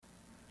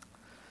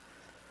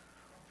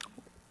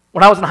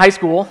When I was in high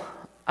school,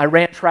 I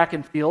ran track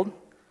and field.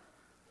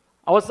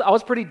 I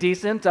was pretty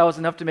decent. I was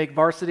enough to make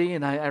varsity,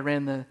 and I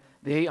ran the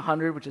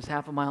 800, which is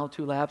half a mile,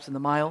 2 laps, and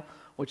the mile,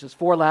 which is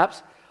 4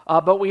 laps.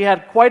 But we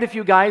had quite a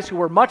few guys who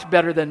were much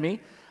better than me.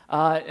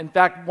 In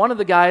fact, one of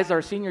the guys,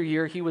 our senior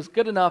year, he was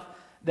good enough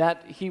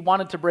that he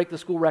wanted to break the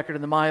school record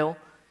in the mile.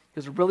 He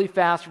was a really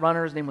fast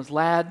runner. His name was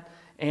Ladd,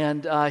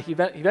 and he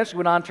eventually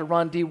went on to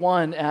run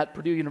D1 at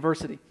Purdue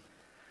University.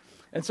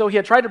 And so he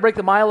had tried to break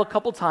the mile a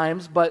couple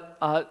times, but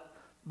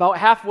about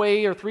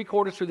halfway or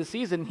 3/4 through the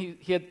season,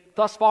 he had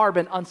thus far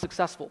been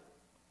unsuccessful.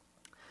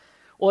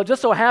 Well, it just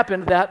so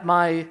happened that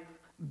my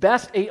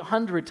best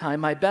 800 time,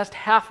 my best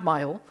half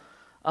mile,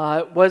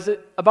 was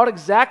about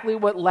exactly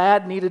what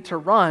Ladd needed to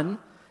run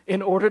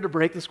in order to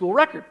break the school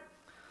record.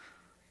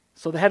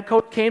 So the head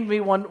coach came to me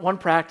one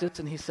practice,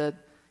 and he said,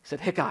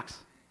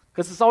 Hickox,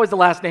 because it's always the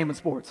last name in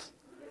sports.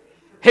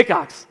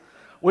 Hickox,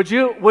 would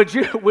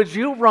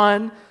you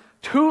run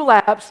 2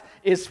 laps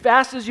as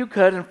fast as you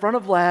could in front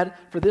of Ladd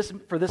for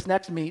this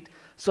next meet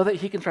so that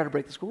he can try to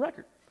break the school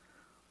record?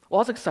 Well,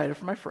 I was excited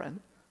for my friend,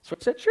 so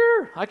I said,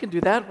 sure, I can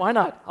do that. Why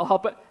not? I'll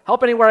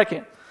help anywhere I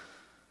can.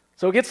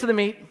 So it gets to the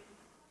meet,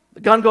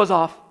 the gun goes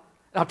off,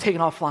 and I'm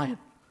taking off flying.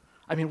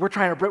 I mean, we're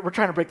trying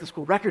to break the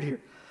school record here,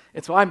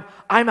 and so I'm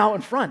out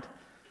in front,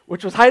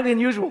 which was highly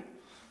unusual.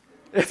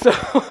 And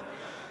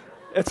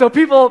so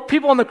people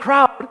in the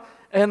crowd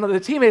and the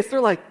teammates, they're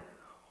like,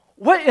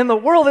 what in the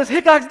world is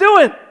Hickox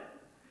doing?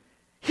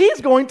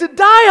 He's going to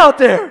die out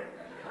there.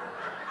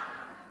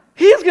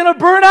 He's going to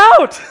burn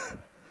out.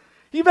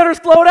 He better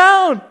slow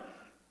down.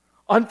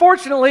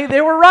 Unfortunately,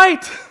 they were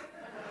right.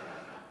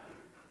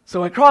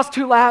 So I crossed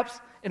 2 laps,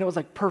 and it was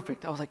like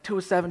perfect. I was like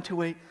 2:07,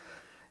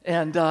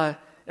 2:08.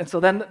 And so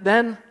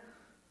then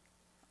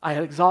I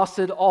had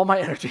exhausted all my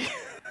energy.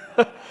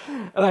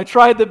 And I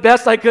tried the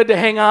best I could to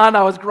hang on.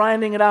 I was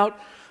grinding it out,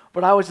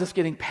 but I was just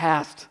getting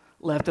passed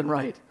left and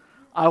right.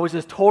 I was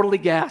just totally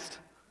gassed.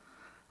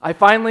 I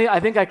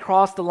think I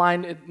crossed the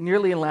line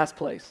nearly in last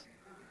place.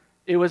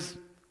 It was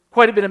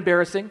quite a bit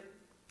embarrassing.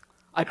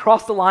 I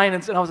crossed the line,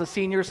 and I was a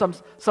senior. Some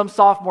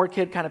sophomore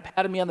kid kind of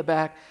patted me on the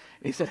back,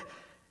 and he said,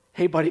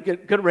 hey, buddy,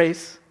 good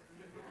race.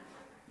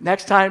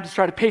 Next time, just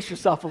try to pace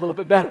yourself a little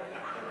bit better.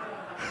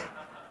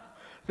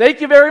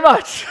 Thank you very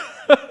much.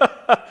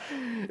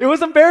 It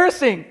was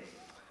embarrassing,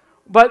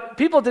 but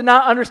people did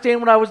not understand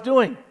what I was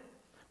doing.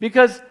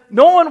 Because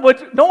no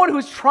one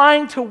who's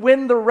trying to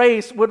win the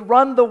race would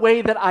run the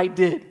way that I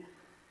did.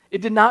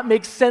 It did not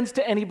make sense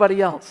to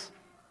anybody else.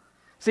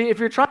 See, if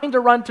you're trying to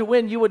run to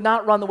win, you would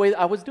not run the way that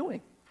I was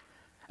doing.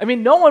 I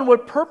mean, no one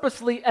would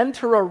purposely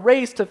enter a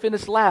race to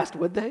finish last,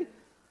 would they?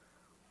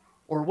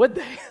 Or would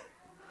they?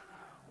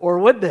 Or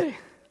would they?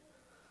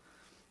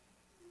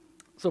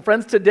 So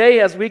friends,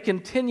 today as we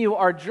continue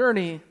our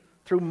journey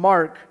through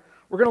Mark,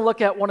 we're going to look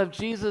at one of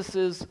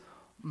Jesus'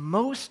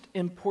 most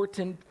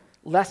important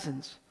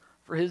lessons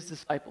for his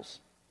disciples.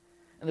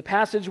 In the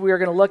passage we are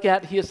going to look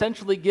at, he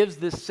essentially gives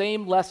this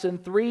same lesson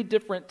 3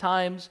 different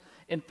times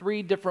in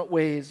 3 different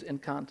ways in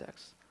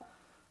context.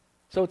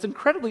 So it's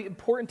incredibly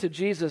important to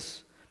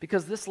Jesus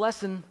because this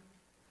lesson,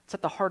 it's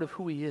at the heart of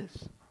who he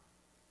is.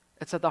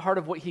 It's at the heart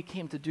of what he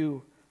came to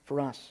do for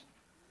us.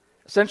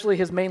 Essentially,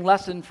 his main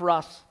lesson for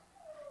us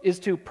is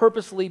to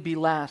purposely be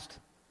last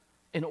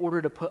in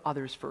order to put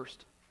others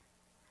first.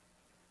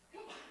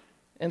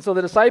 And so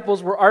the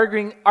disciples were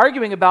arguing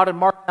about in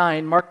Mark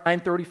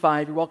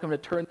 9:35. You're welcome to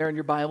turn there in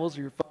your Bibles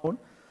or your phone.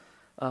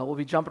 We'll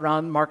be jumping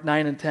around Mark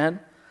 9 and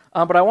 10.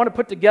 But I want to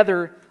put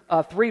together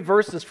 3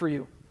 verses for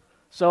you.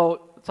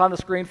 So it's on the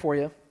screen for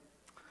you.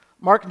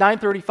 Mark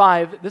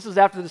 9:35, this is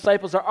after the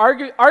disciples are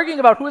arguing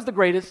about who is the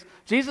greatest.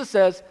 Jesus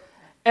says,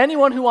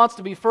 anyone who wants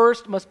to be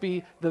first must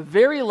be the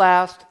very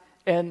last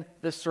and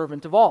the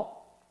servant of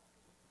all.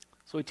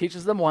 So he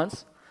teaches them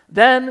once.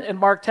 Then in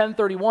Mark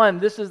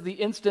 10:31, this is the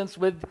instance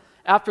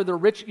after the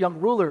rich young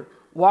ruler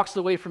walks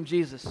away from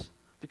Jesus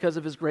because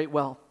of his great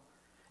wealth.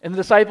 And the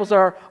disciples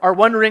are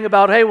wondering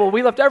about, hey, well,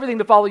 we left everything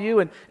to follow you.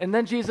 And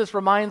then Jesus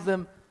reminds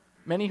them,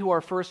 many who are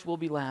first will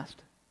be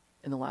last,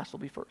 and the last will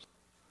be first.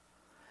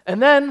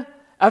 And then,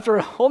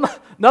 after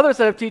another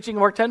set of teaching,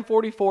 Mark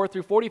 10:44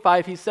 through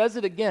 45, he says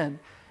it again.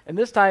 And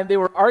this time they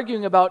were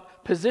arguing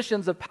about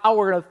positions of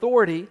power and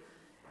authority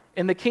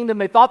in the kingdom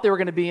they thought they were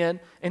going to be in.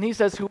 And he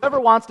says, whoever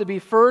wants to be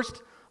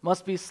first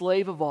must be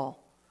slave of all.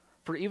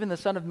 For even the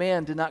Son of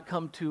Man did not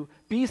come to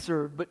be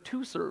served, but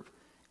to serve,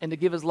 and to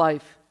give his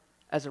life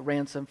as a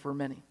ransom for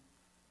many.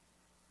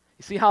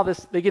 You see how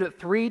they get it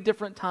 3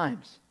 different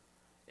times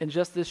in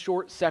just this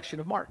short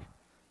section of Mark.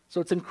 So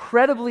it's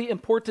incredibly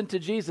important to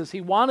Jesus. He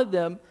wanted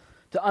them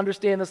to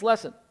understand this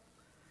lesson.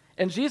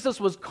 And Jesus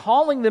was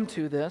calling them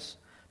to this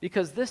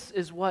because this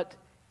is what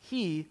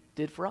he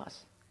did for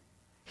us.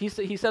 He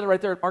said it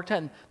right there in Mark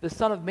 10. The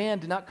Son of Man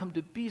did not come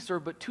to be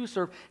served, but to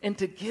serve and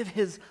to give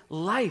his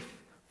life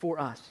for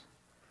us.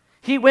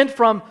 He went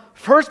from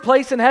first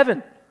place in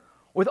heaven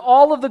with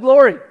all of the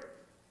glory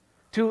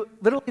to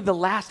literally the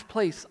last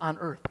place on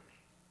earth.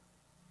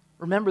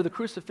 Remember, the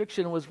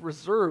crucifixion was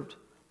reserved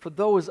for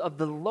those of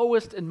the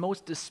lowest and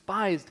most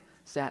despised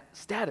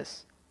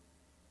status.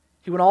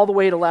 He went all the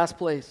way to last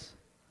place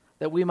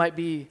that we might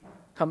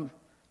come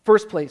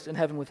first place in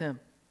heaven with him.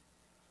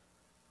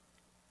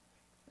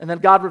 And then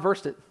God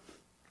reversed it.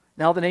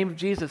 Now the name of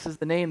Jesus is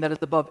the name that is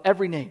above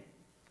every name.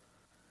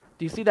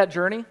 Do you see that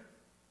journey?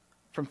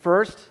 From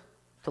first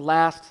to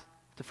last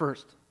to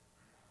first.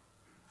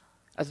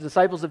 As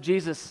disciples of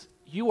Jesus,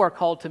 you are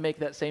called to make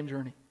that same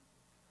journey.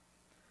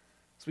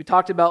 As we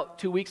talked about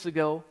 2 weeks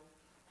ago,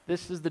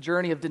 this is the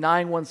journey of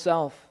denying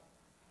oneself,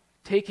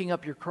 taking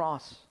up your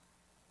cross,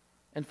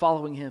 and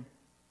following him.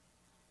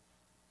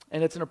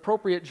 And it's an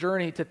appropriate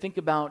journey to think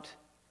about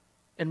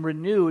and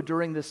renew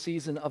during this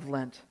season of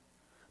Lent,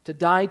 to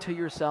die to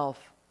yourself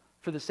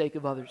for the sake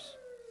of others.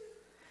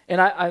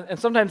 And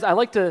sometimes I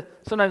like to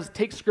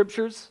take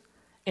scriptures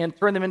and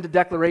turn them into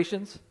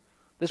declarations.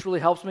 This really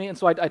helps me. And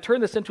so I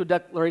turn this into a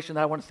declaration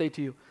that I want to say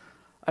to you.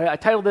 I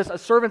titled this, A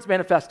Servant's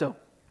Manifesto.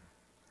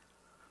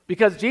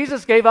 Because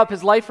Jesus gave up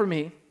his life for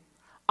me,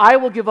 I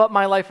will give up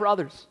my life for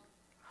others.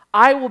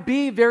 I will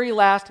be very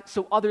last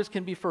so others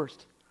can be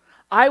first.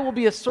 I will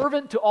be a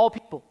servant to all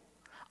people.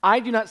 I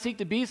do not seek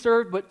to be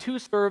served, but to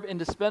serve and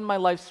to spend my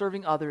life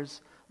serving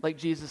others like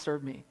Jesus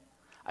served me.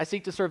 I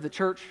seek to serve the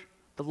church,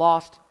 the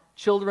lost,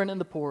 children and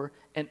the poor,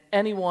 and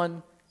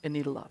anyone in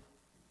need of love.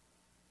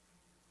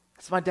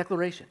 That's my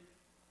declaration.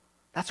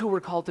 That's who we're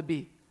called to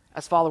be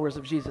as followers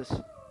of Jesus.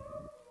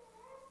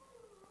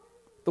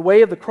 The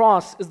way of the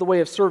cross is the way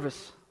of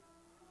service.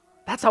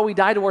 That's how we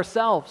die to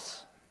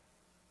ourselves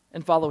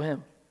and follow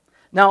him.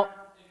 Now,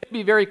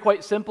 it'd be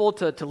quite simple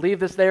to leave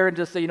this there and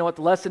just say, you know what,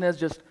 the lesson is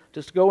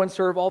just go and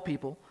serve all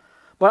people.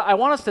 But I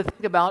want us to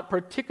think about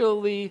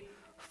particularly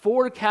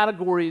 4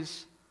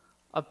 categories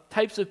of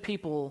types of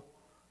people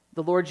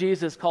the Lord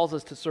Jesus calls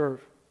us to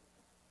serve.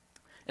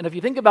 And if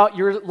you think about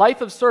your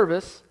life of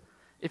service,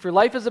 if your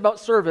life is about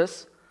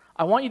service,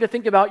 I want you to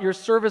think about your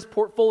service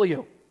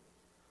portfolio.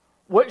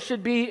 What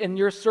should be in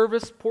your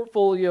service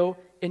portfolio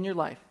in your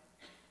life?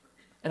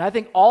 And I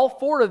think all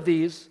 4 of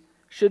these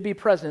should be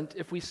present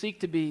if we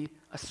seek to be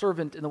a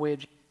servant in the way of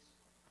Jesus.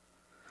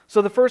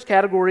 So the first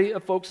category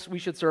of folks we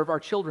should serve are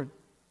children.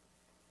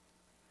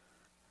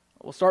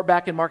 We'll start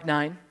back in Mark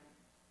 9.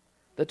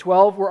 The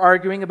 12 were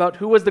arguing about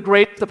who was the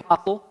greatest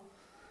apostle.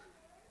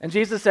 And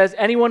Jesus says,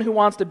 anyone who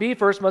wants to be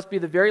first must be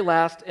the very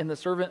last and the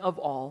servant of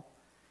all.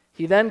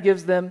 He then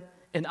gives them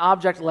an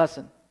object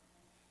lesson.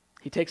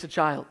 He takes a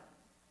child.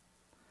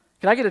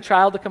 Can I get a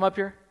child to come up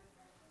here?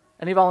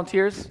 Any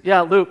volunteers?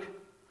 Yeah, Luke.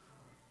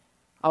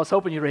 I was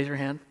hoping you'd raise your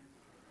hand.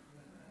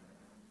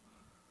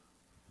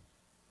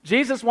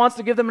 Jesus wants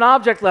to give them an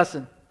object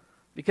lesson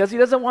because he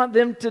doesn't want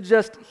them to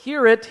just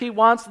hear it, he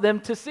wants them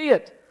to see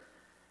it.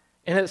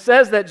 And it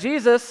says that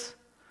Jesus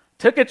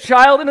took a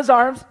child in his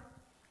arms,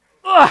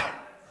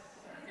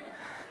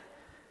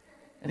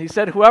 and he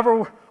said,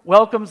 whoever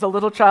welcomes a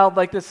little child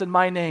like this in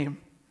my name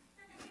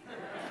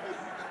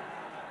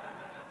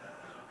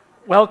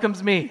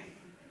welcomes me.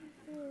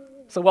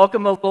 So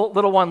welcome a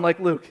little one like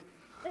Luke.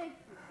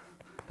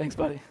 Thanks,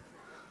 buddy.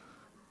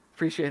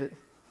 Appreciate it.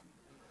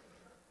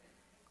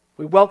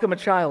 We welcome a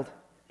child.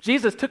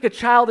 Jesus took a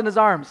child in his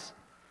arms.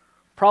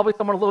 Probably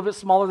someone a little bit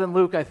smaller than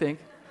Luke, I think.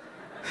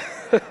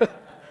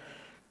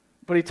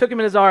 But he took him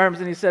in his arms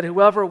and he said,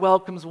 whoever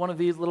welcomes one of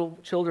these little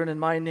children in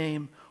my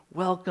name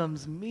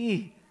welcomes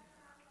me.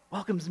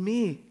 Welcomes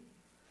me.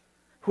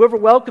 Whoever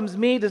welcomes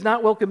me does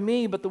not welcome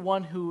me, but the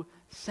one who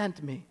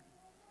sent me.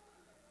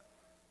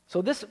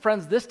 So this,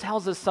 friends, this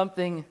tells us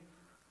something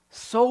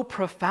so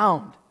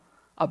profound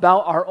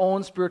about our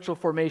own spiritual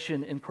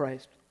formation in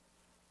Christ.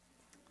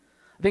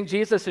 I think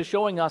Jesus is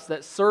showing us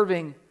that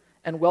serving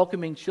and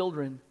welcoming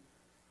children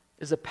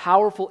is a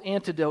powerful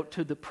antidote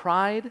to the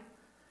pride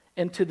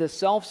and to the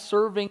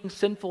self-serving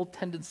sinful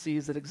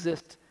tendencies that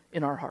exist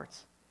in our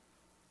hearts.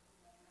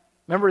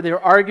 Remember, they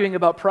were arguing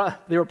about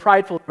they were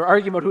prideful. They were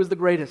arguing about who's the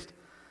greatest.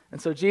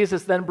 And so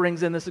Jesus then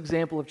brings in this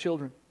example of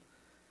children.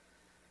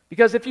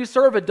 Because if you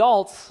serve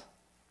adults,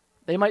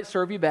 they might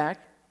serve you back.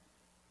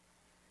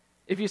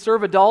 If you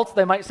serve adults,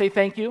 they might say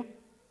thank you.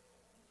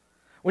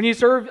 When you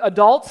serve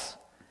adults,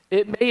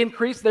 it may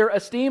increase their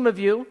esteem of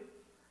you,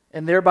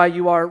 and thereby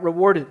you are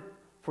rewarded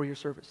for your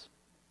service.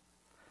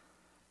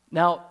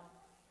 Now,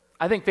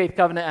 I think Faith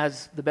Covenant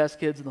has the best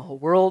kids in the whole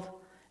world,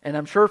 and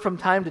I'm sure from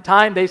time to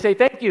time they say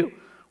thank you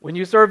when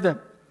you serve them.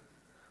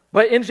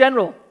 But in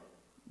general,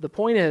 the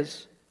point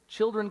is,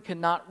 children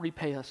cannot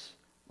repay us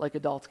like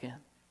adults can.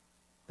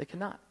 They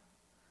cannot.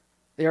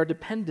 They are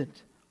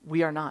dependent.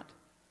 We are not.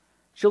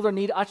 Children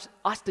need us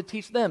to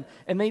teach them.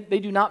 And they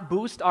do not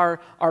boost our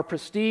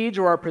prestige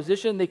or our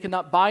position. They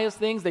cannot buy us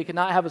things. They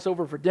cannot have us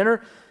over for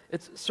dinner.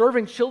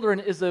 Serving children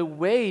is a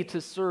way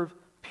to serve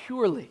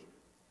purely.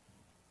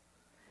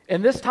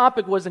 And this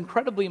topic was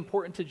incredibly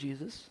important to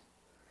Jesus.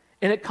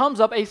 And it comes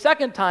up a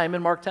second time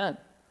in Mark 10.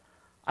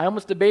 I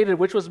almost debated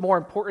which was more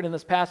important in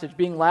this passage,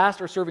 being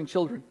last or serving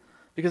children,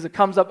 because it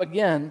comes up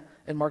again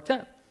in Mark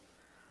 10.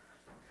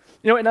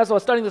 And as I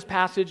was studying this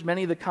passage,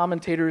 many of the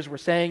commentators were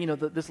saying,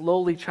 this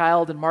lowly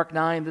child in Mark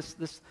 9,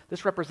 this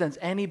represents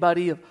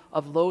anybody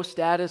of low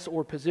status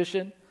or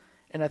position.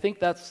 And I think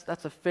that's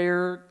a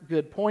fair,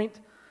 good point.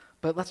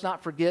 But let's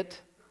not forget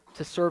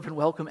to serve and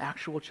welcome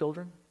actual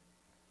children.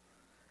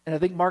 And I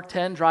think Mark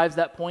 10 drives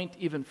that point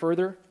even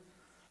further.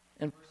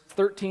 In verses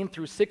 13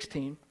 through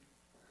 16,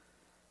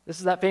 this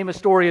is that famous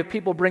story of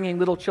people bringing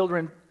little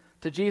children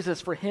to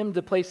Jesus for him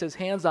to place his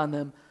hands on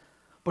them.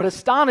 But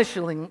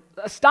astonishingly,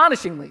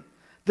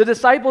 the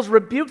disciples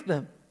rebuked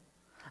them.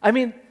 I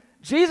mean,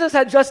 Jesus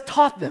had just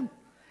taught them.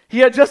 He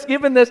had just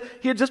given this,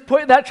 he had just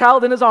put that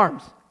child in his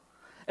arms.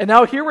 And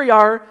now here we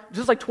are,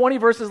 just like 20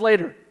 verses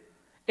later,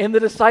 and the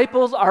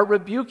disciples are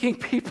rebuking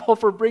people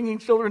for bringing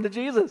children to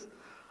Jesus.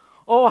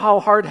 Oh, how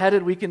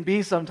hard-headed we can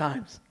be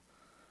sometimes.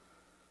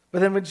 But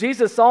then when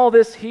Jesus saw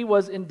this, he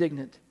was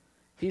indignant.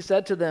 He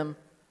said to them,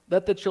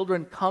 "Let the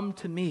children come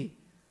to me,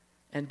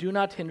 and do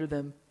not hinder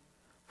them,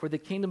 for the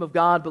kingdom of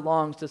God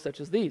belongs to such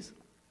as these."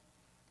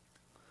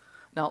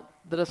 Now,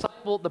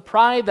 the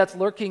pride that's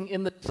lurking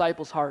in the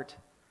disciples' heart,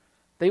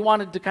 they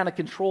wanted to kind of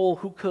control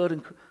who could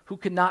and who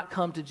could not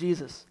come to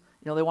Jesus.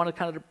 They wanted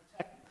kind of to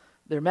protect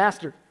their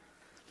master.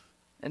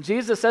 And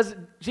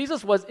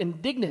Jesus was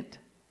indignant.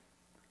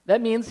 That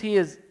means he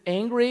is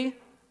angry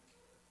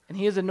and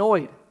he is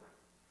annoyed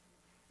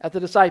at the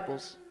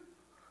disciples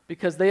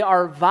because they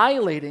are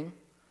violating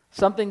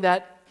something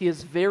that he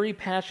is very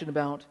passionate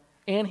about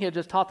and he had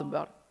just taught them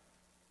about.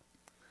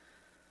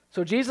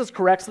 So Jesus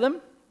corrects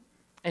them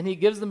and he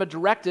gives them a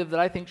directive that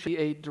I think should be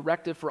a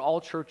directive for all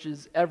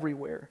churches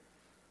everywhere.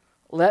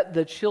 Let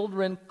the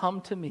children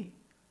come to me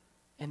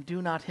and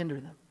do not hinder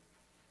them.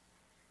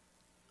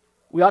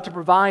 We ought to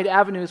provide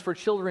avenues for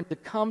children to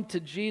come to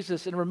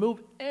Jesus and remove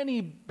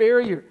any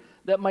barrier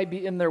that might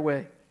be in their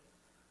way.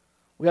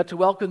 We ought to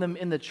welcome them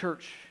in the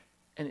church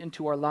and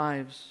into our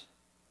lives.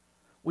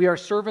 We are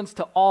servants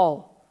to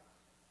all,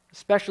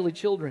 especially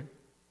children.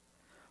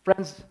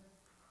 Friends,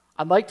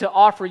 I'd like to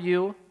offer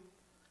you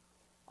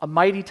a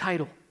mighty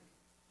title.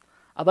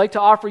 I'd like to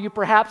offer you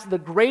perhaps the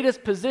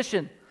greatest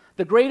position,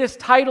 the greatest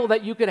title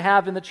that you could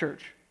have in the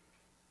church.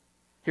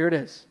 Here it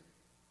is.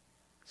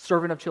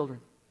 Servant of children.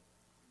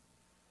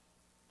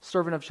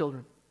 Servant of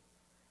children.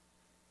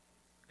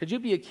 Could you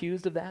be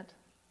accused of that?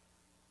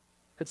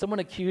 Could someone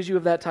accuse you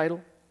of that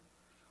title?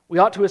 We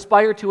ought to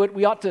aspire to it.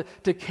 We ought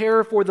to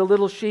care for the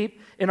little sheep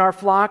in our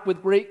flock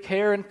with great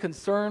care and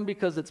concern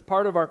because it's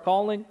part of our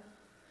calling.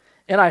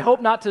 And I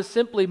hope not to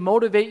simply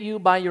motivate you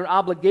by your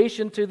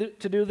obligation to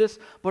do this,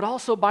 but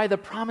also by the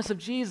promise of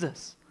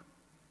Jesus.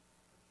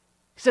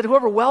 He said,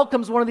 whoever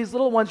welcomes one of these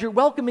little ones, you're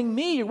welcoming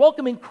me. You're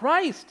welcoming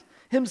Christ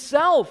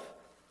himself.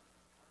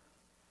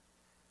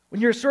 When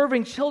you're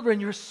serving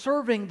children, you're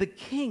serving the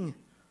King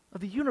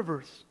of the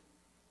universe.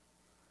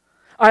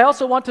 I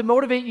also want to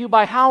motivate you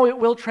by how it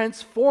will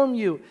transform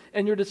you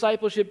in your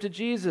discipleship to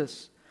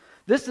Jesus.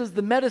 This is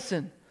the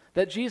medicine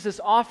that Jesus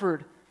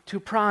offered to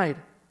pride.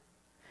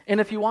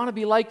 And if you want to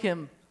be like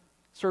him,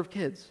 serve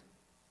kids.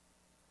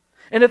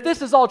 And if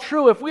this is all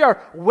true, if we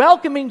are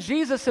welcoming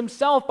Jesus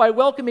himself by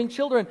welcoming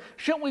children,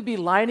 shouldn't we be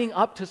lining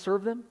up to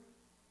serve them?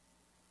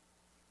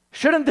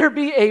 Shouldn't there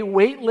be a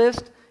wait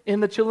list in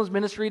the children's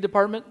ministry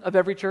department of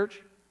every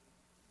church?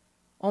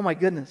 Oh my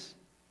goodness.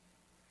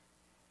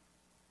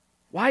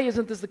 Why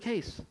isn't this the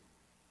case?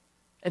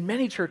 In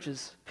many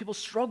churches, people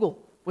struggle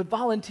with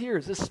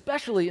volunteers,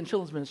 especially in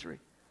children's ministry.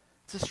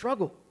 It's a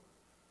struggle.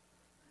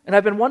 And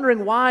I've been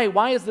wondering why.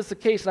 Why is this the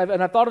case?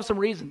 And I've thought of some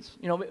reasons.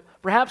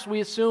 Perhaps we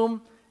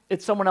assume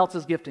it's someone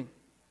else's gifting.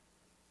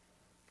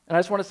 And I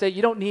just want to say,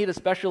 you don't need a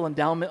special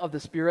endowment of the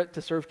Spirit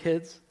to serve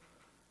kids.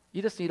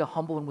 You just need a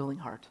humble and willing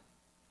heart.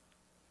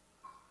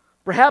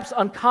 Perhaps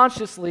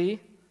unconsciously,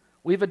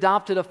 we've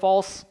adopted a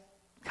false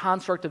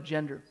construct of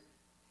gender.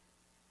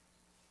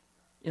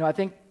 I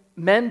think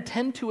men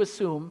tend to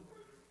assume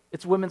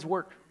it's women's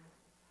work.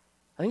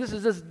 I think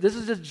this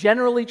is just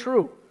generally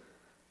true.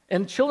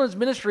 And children's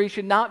ministry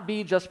should not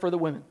be just for the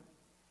women.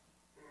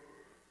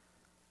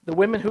 The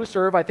women who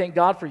serve, I thank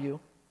God for you.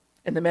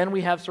 And the men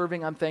we have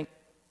serving, I'm thankful.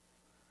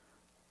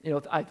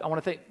 I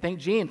want to thank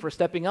Jean for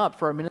stepping up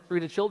for our ministry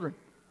to children.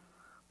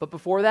 But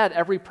before that,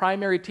 every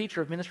primary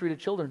teacher of ministry to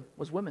children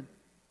was women.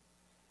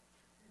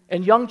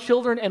 And Young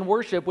Children and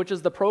Worship, which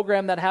is the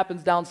program that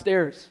happens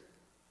downstairs,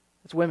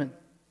 it's women.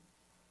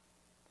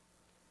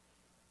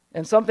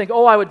 And some think,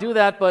 I would do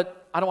that,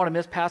 but I don't want to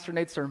miss Pastor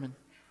Nate's sermon.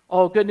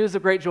 Oh, good news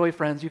of great joy,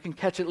 friends. You can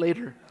catch it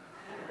later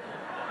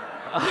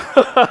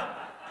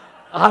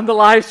on the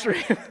live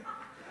stream.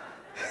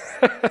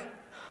 I'm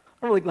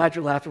really glad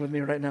you're laughing with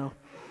me right now.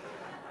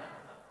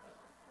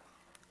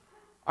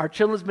 Our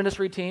children's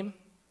ministry team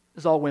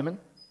is all women.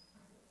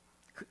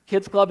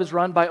 Kids Club is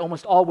run by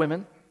almost all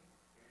women.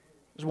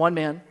 There's one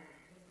man.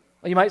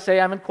 Well, you might say,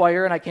 I'm in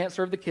choir and I can't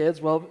serve the kids.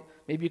 Well,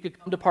 maybe you could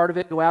come to part of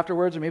it, go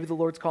afterwards, or maybe the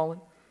Lord's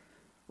calling.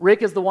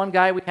 Rick is the one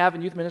guy we have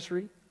in youth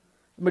ministry.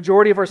 The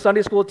majority of our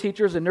Sunday school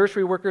teachers and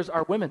nursery workers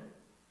are women.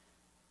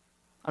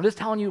 I'm just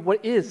telling you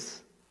what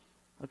is,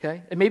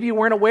 okay? And maybe you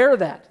weren't aware of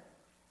that,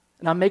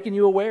 and I'm making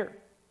you aware.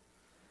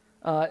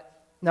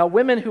 Now,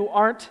 women who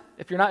aren't,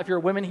 if you're a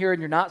woman here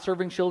and you're not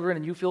serving children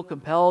and you feel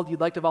compelled, you'd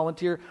like to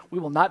volunteer, we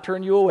will not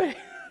turn you away.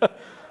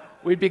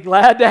 We'd be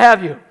glad to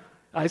have you.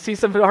 I see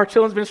some of our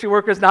children's ministry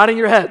workers nodding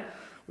your head.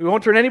 We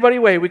won't turn anybody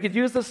away. We could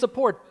use the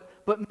support.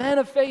 But men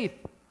of faith,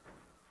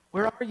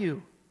 where are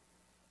you?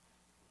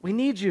 We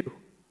need you.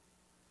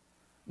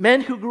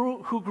 Men who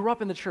grew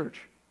up in the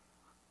church,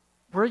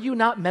 were you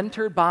not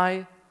mentored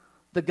by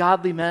the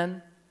godly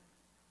men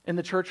in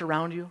the church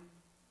around you?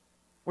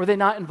 Were they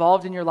not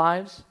involved in your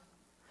lives?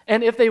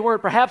 And if they were,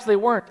 perhaps they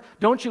weren't,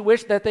 don't you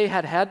wish that they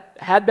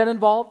had been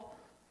involved?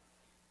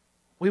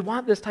 We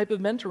want this type of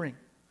mentoring.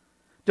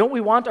 Don't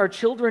we want our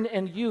children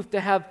and youth to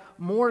have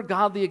more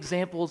godly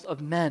examples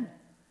of men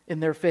in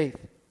their faith?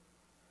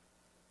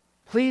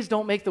 Please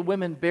don't make the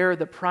women bear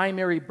the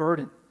primary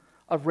burden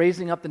of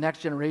raising up the next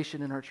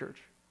generation in our church.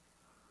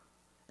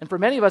 And for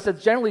many of us,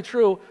 it's generally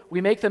true.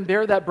 We make them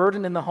bear that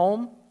burden in the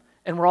home,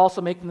 and we're also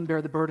making them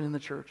bear the burden in the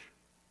church.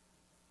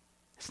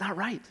 It's not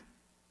right.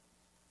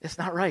 It's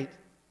not right.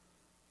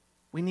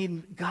 We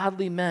need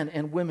godly men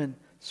and women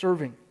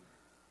serving,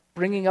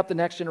 bringing up the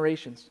next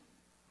generations.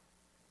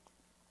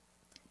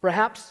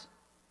 Perhaps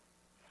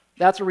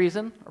that's a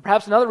reason, or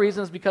perhaps another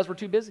reason is because we're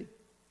too busy.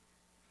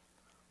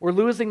 We're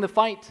losing the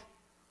fight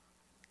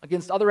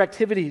against other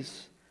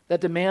activities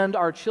that demand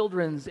our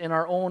children's and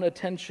our own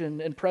attention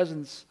and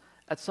presence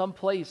at some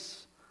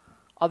place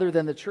other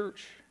than the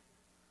church.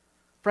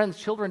 Friends,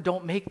 children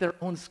don't make their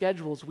own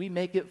schedules. We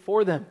make it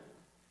for them.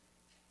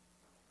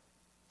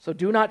 So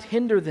do not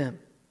hinder them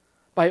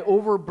by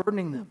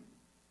overburdening them.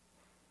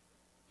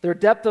 Their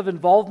depth of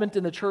involvement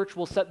in the church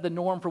will set the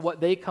norm for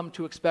what they come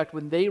to expect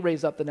when they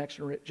raise up the next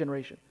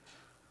generation.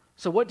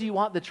 So what do you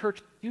want the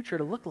church future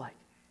to look like?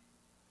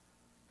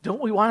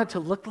 Don't we want it to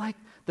look like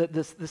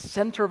the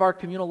center of our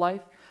communal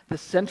life, the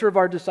center of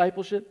our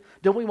discipleship?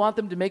 Don't we want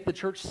them to make the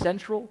church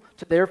central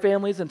to their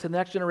families and to the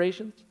next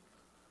generations?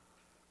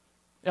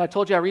 You know, I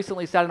told you I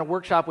recently sat in a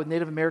workshop with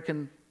Native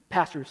American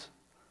pastors.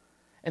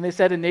 And they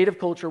said in Native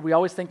culture, we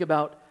always think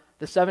about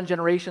the 7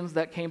 generations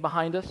that came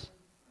behind us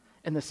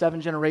and the 7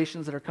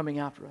 generations that are coming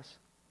after us.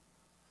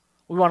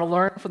 We want to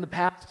learn from the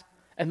past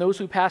and those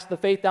who passed the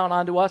faith down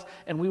onto us,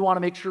 and we want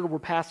to make sure we're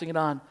passing it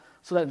on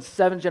so that in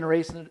 7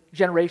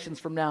 generations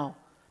from now,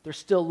 they're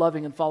still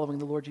loving and following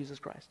the Lord Jesus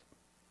Christ.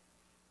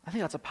 I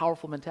think that's a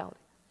powerful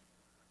mentality.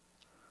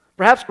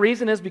 Perhaps the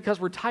reason is because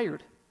we're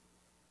tired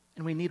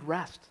and we need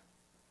rest.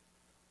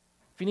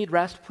 If you need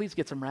rest, please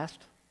get some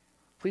rest.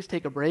 Please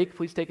take a break.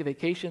 Please take a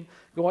vacation.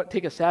 Go out,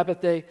 take a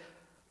Sabbath day,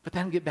 but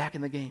then get back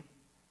in the game.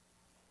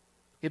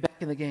 Get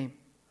back in the game.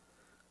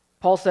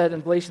 Paul said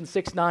in Galatians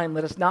 6:9,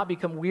 "Let us not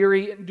become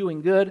weary in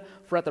doing good,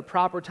 for at the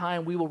proper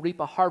time we will reap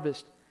a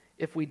harvest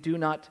if we do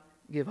not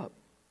give up."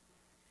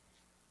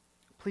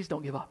 Please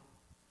don't give up.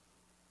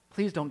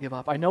 Please don't give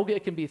up. I know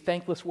it can be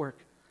thankless work.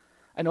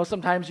 I know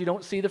sometimes you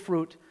don't see the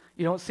fruit.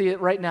 You don't see it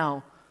right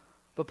now.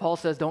 But Paul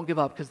says don't give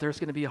up because there's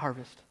going to be a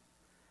harvest.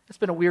 It's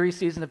been a weary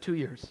season of 2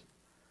 years.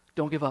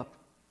 Don't give up.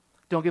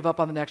 Don't give up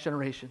on the next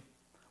generation.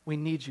 We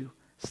need you.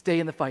 Stay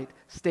in the fight.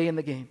 Stay in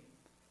the game.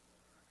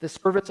 The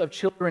service of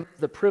children is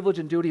the privilege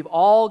and duty of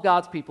all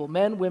God's people,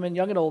 men, women,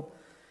 young and old.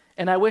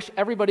 And I wish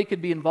everybody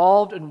could be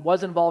involved and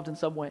was involved in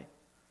some way.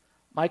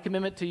 My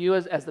commitment to you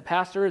as the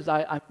pastor is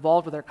I'm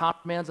involved with our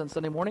confirmands on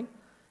Sunday morning,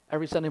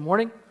 every Sunday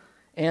morning.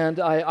 And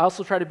I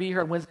also try to be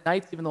here on Wednesday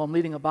nights, even though I'm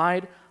leading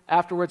Abide.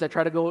 Afterwards, I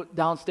try to go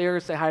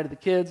downstairs, say hi to the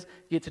kids,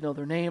 get to know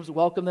their names,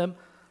 welcome them.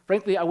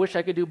 Frankly, I wish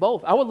I could do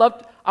both. I would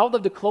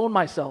love to clone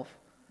myself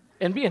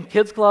and be in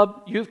kids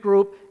club, youth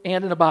group,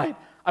 and in Abide.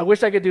 I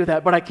wish I could do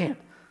that, but I can't.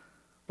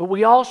 But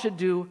we all should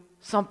do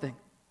something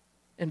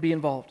and be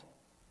involved.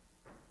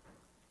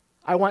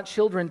 I want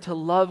children to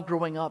love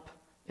growing up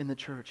in the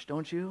church,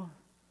 don't you?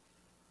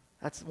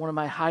 That's one of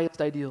my highest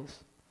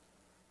ideals.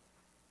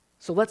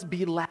 So let's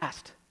be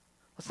last.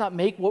 Let's not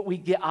make what we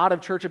get out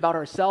of church about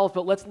ourselves,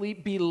 but let's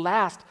be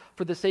last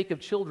for the sake of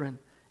children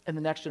and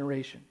the next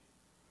generation.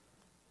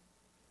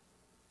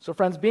 So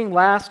friends, being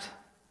last,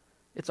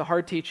 it's a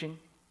hard teaching.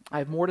 I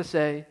have more to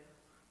say.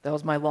 That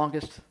was my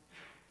longest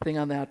thing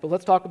on that. But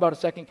let's talk about a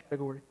second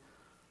category,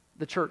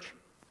 the church.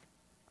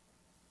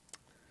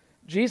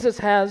 Jesus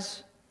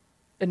has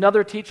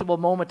another teachable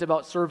moment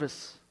about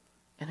service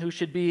and who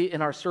should be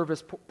in our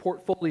service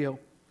portfolio.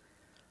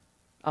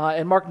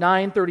 In Mark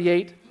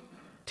 9:38,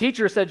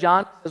 "Teacher," said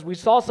John, "as we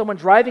saw someone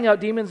driving out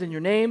demons in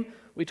your name,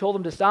 we told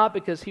him to stop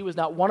because he was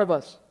not one of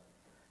us."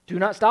 "Do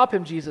not stop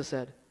him," Jesus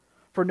said,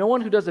 "for no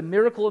one who does a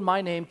miracle in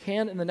my name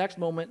can in the next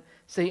moment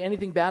say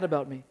anything bad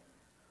about me.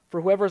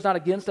 For whoever is not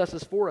against us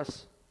is for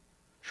us.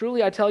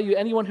 Truly, I tell you,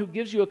 anyone who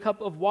gives you a cup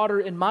of water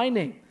in my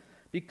name,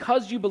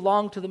 because you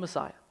belong to the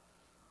Messiah,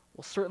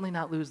 will certainly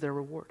not lose their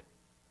reward."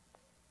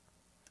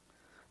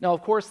 Now,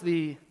 of course,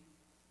 the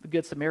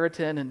Good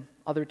Samaritan and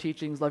other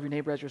teachings, love your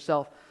neighbor as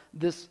yourself,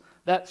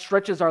 that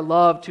stretches our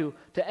love to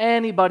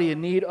anybody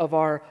in need of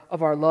our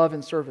love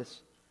and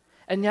service.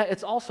 And yet,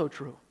 it's also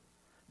true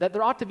that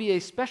there ought to be a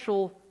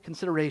special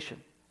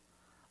consideration,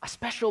 a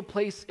special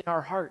place in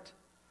our heart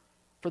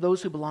for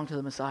those who belong to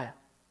the Messiah,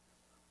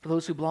 for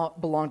those who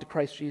belong to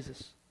Christ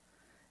Jesus.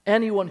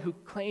 Anyone who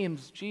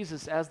claims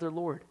Jesus as their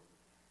Lord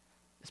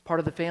is part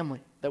of the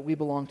family that we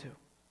belong to.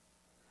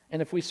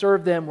 And if we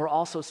serve them, we're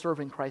also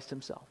serving Christ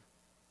himself.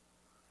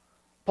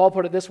 Paul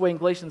put it this way in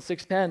Galatians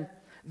 6:10,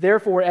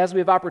 therefore, as we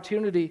have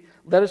opportunity,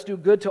 let us do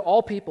good to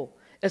all people,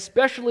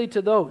 especially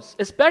to those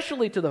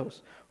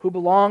who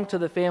belong to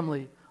the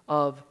family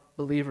of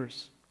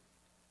believers.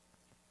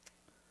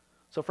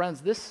 So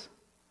friends, this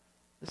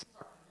is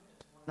our commitment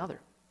to one another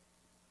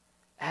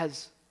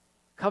as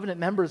covenant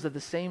members of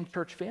the same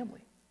church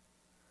family.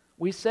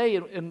 We say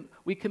and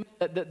we commit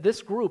that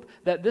this group,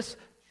 that this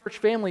church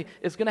family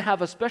is going to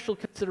have a special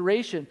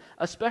consideration,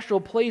 a special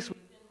place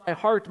within my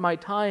heart, my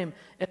time,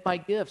 and my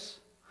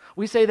gifts.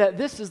 We say that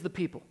this is the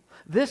people,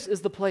 this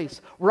is the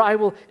place where I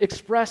will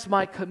express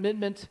my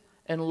commitment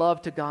and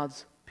love to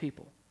God's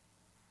people.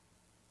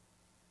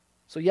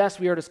 So yes,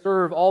 we are to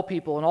serve all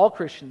people and all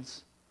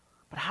Christians,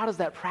 but how does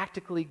that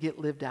practically get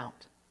lived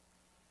out?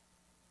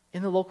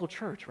 In the local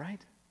church,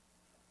 right?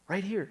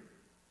 Right here,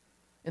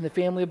 in the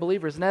family of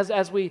believers. And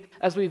as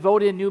we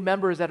vote in new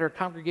members at our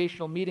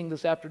congregational meeting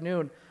this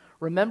afternoon,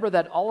 remember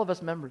that all of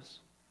us members,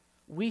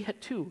 we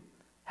too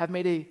have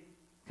made a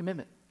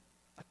commitment,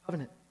 a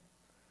covenant,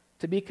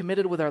 to be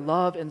committed with our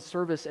love and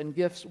service and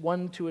gifts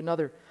one to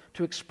another,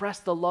 to express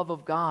the love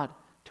of God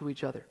to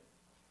each other.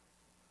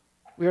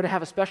 We are to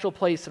have a special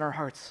place in our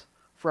hearts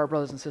for our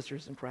brothers and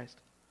sisters in Christ.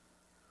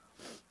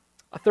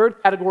 A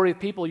third category of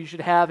people you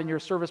should have in your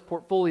service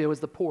portfolio is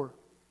the poor.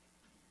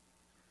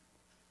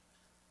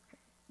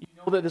 You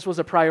know that this was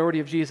a priority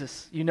of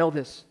Jesus. You know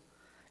this.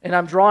 And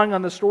I'm drawing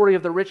on the story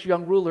of the rich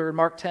young ruler in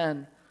Mark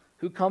 10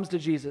 who comes to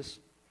Jesus.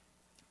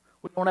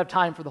 We don't have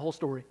time for the whole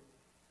story.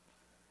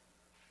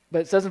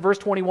 But it says in verse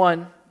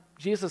 21,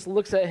 Jesus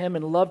looks at him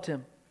and loved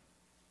him.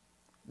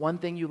 One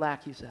thing you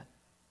lack, he said.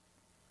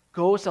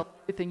 Go sell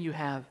everything you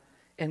have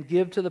and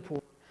give to the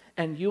poor,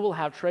 and you will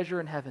have treasure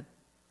in heaven.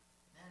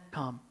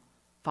 Come,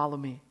 follow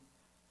me.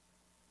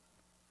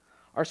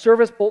 Our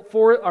service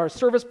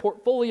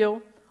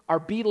portfolio, our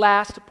Be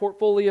Last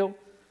portfolio,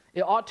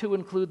 it ought to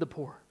include the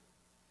poor.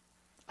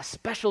 A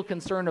special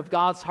concern of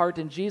God's heart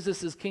in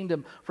Jesus'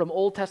 kingdom from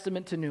Old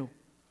Testament to New.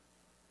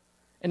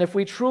 And if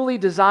we truly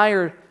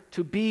desire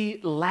to be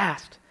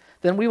last,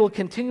 then we will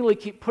continually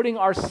keep putting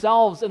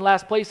ourselves in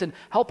last place and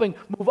helping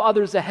move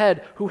others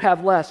ahead who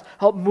have less.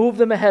 Help move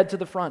them ahead to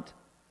the front.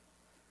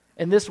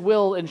 And this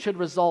will and should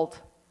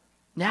result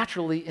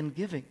naturally in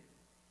giving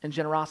and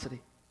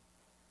generosity.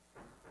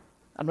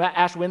 On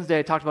Ash Wednesday,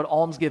 I talked about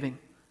almsgiving,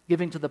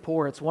 giving to the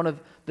poor. It's one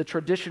of the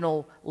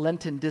traditional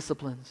Lenten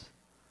disciplines.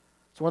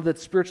 It's one of the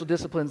spiritual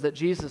disciplines that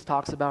Jesus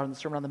talks about in the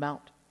Sermon on the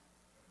Mount.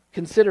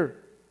 Consider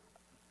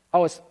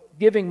how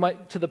giving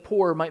to the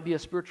poor might be a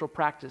spiritual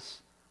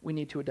practice we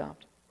need to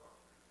adopt.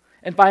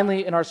 And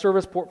finally, in our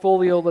service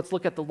portfolio, let's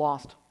look at the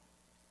lost.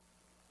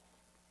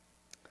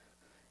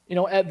 You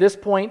know, at this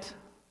point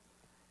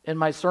in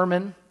my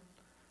sermon,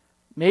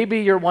 maybe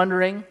you're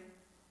wondering,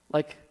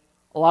 like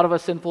a lot of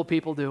us sinful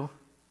people do,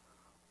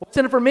 what's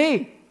in it for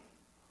me?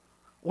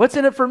 What's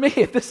in it for me?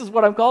 If this is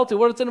what I'm called to,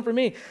 what's in it for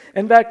me?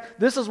 In fact,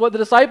 this is what the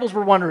disciples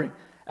were wondering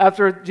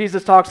after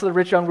Jesus talks to the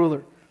rich young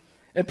ruler.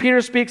 And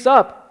Peter speaks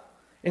up,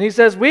 and he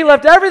says, we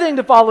left everything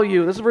to follow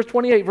you. This is verse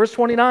 28, verse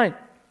 29.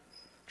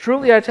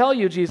 Truly I tell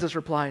you, Jesus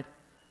replied,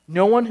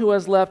 no one who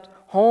has left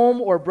home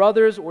or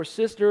brothers or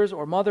sisters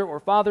or mother or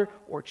father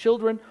or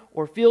children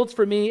or fields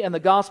for me and the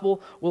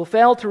gospel will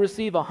fail to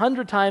receive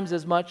 100 times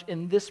as much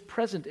in this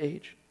present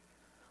age.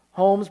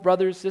 Homes,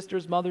 brothers,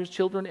 sisters, mothers,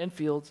 children, and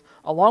fields,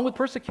 along with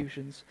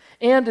persecutions,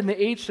 and in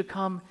the age to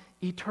come,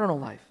 eternal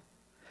life.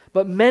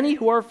 But many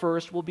who are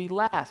first will be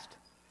last,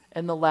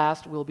 and the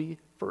last will be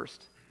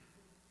first.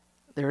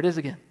 There it is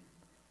again.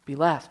 Be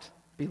last,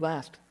 be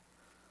last.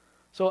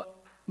 So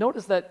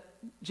notice that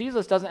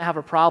Jesus doesn't have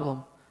a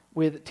problem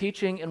with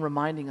teaching and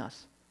reminding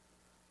us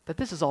that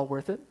this is all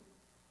worth it.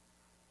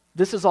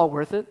 This is all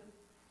worth it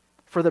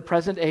for the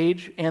present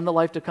age and the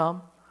life to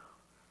come.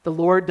 The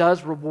Lord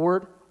does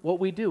reward what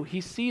we do.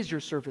 He sees your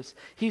service.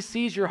 He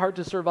sees your heart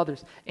to serve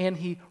others, and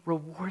He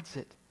rewards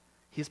it.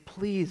 He's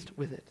pleased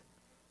with it.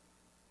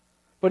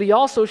 But He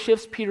also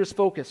shifts Peter's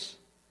focus.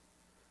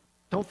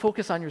 Don't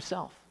focus on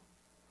yourself.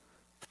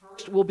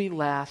 First will be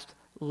last,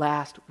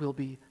 last will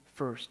be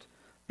first.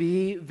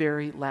 Be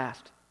very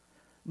last.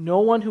 No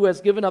one who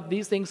has given up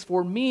these things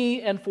for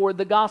me and for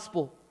the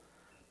gospel.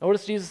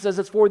 Notice Jesus says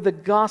it's for the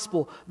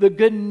gospel, the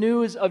good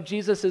news of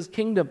Jesus'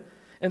 kingdom.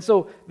 And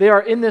so they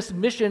are in this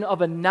mission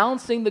of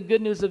announcing the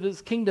good news of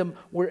His kingdom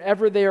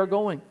wherever they are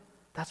going.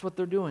 That's what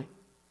they're doing.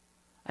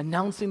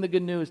 Announcing the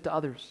good news to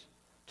others,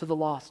 to the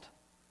lost,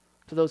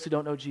 to those who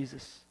don't know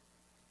Jesus.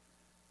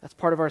 That's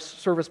part of our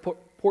service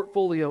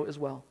portfolio as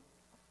well.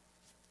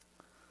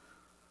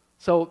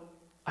 So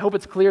I hope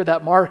it's clear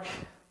that Mark,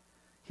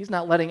 he's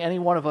not letting any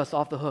one of us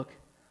off the hook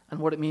on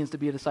what it means to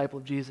be a disciple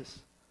of Jesus.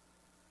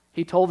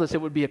 He told us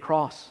it would be a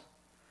cross.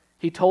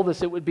 He told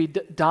us it would be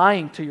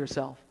dying to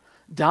yourself,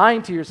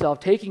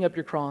 taking up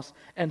your cross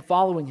and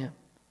following Him.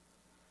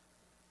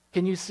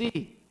 Can you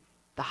see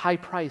the high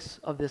price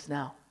of this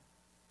now?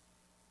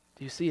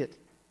 Do you see it?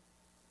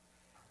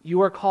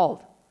 You are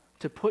called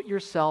to put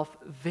yourself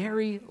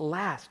very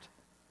last.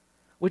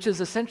 which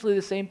is essentially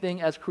the same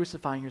thing as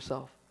crucifying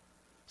yourself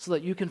so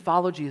that you can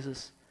follow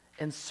Jesus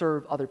and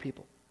serve other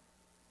people.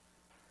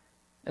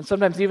 And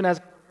sometimes even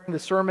as the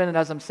sermon and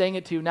as I'm saying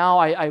it to you now,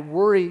 I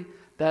worry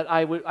that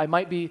I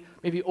might be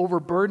maybe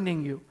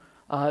overburdening you,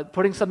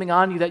 putting something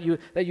on you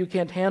that you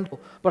can't handle.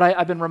 But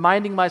I've been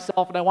reminding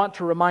myself, and I want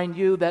to remind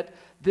you that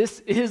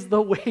this is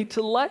the way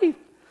to life.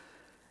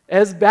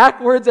 As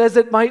backwards as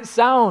it might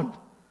sound,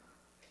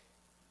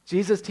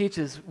 Jesus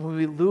teaches when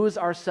we lose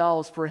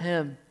ourselves for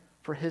Him,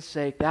 for His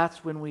sake,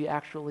 that's when we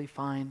actually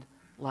find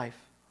life.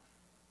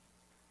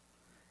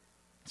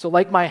 So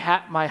like my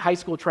high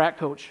school track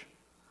coach,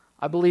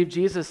 I believe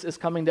Jesus is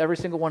coming to every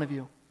single one of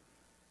you.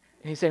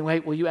 And He's saying,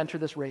 wait, will you enter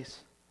this race?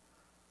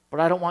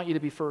 But I don't want you to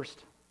be first.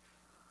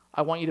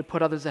 I want you to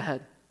put others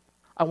ahead.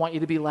 I want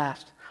you to be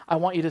last. I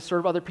want you to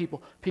serve other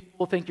people. People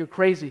will think you're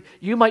crazy.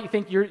 You might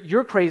think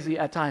you're crazy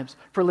at times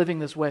for living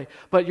this way,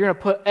 but you're going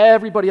to put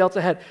everybody else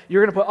ahead.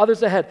 You're going to put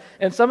others ahead.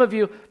 And some of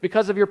you,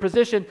 because of your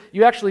position,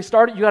 you actually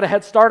started. You got a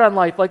head start on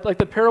life, like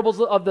the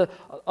parables of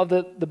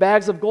the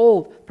bags of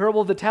gold,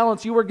 parable of the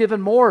talents. You were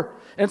given more,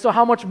 and so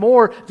how much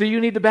more do you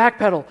need to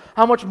backpedal?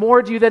 How much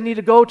more do you then need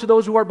to go to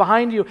those who are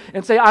behind you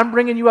and say, "I'm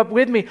bringing you up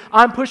with me.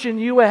 I'm pushing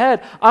you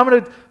ahead. I'm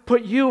going to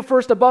put you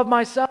first above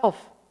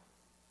myself."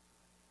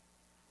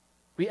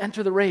 We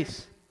enter the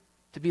race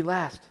to be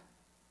last.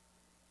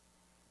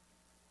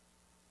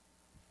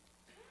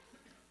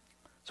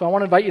 So I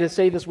want to invite you to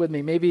say this with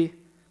me. Maybe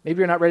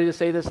you're not ready to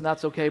say this, and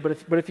that's okay. But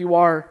if you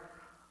are,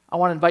 I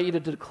want to invite you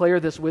to declare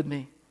this with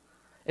me.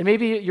 And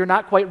maybe you're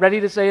not quite ready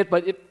to say it,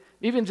 but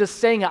even just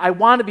saying it, I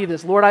want to be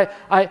this. Lord,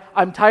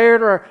 I'm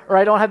tired or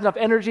I don't have enough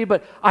energy,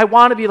 but I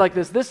want to be like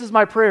this. This is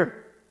my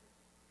prayer.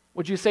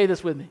 Would you say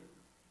this with me?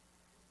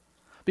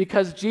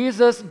 Because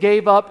Jesus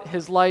gave up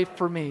His life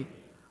for me,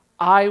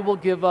 I will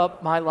give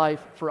up my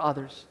life for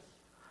others.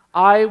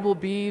 I will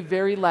be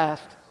very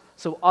last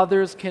so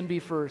others can be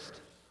first.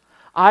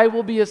 I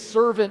will be a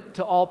servant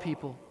to all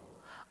people.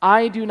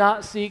 I do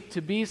not seek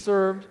to be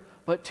served,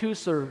 but to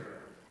serve,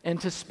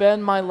 and to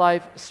spend my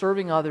life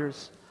serving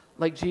others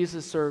like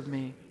Jesus served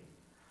me.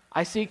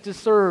 I seek to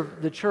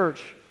serve the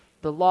church,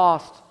 the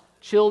lost,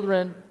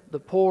 children, the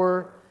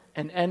poor,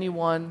 and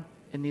anyone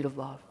in need of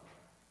love.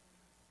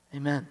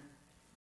 Amen.